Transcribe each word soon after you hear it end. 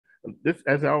this,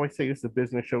 as I always say, it's a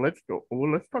business show. Let's go.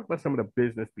 Well, let's talk about some of the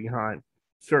business behind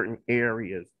certain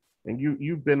areas. And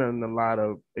you've been in a lot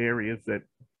of areas that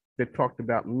talked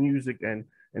about music and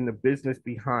the business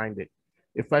behind it.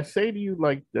 If I say to you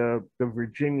like the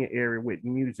Virginia area with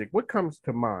music, what comes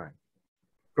to mind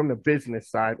from the business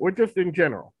side or just in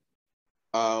general?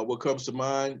 What comes to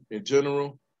mind in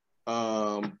general?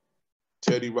 Um,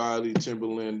 Teddy Riley,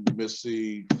 Timberland,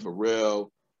 Missy, Pharrell,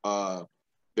 uh,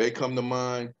 they come to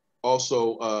mind.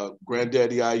 Also,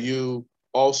 Granddaddy IU.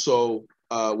 Also,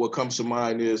 what comes to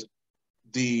mind is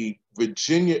the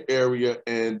Virginia area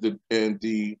and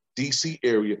the DC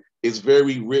area is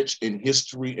very rich in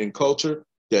history and culture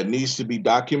that needs to be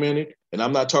documented. And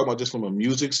I'm not talking about just from a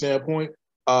music standpoint.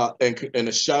 And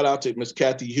a shout out to Miss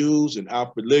Kathy Hughes and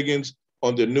Alfred Liggins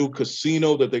on the new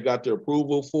casino that they got their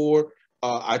approval for.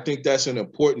 I think that's an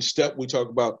important step. We talk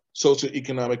about social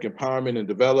economic empowerment and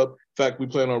develop. In fact, we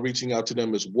plan on reaching out to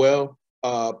them as well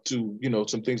to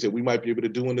some things that we might be able to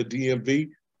do in the DMV.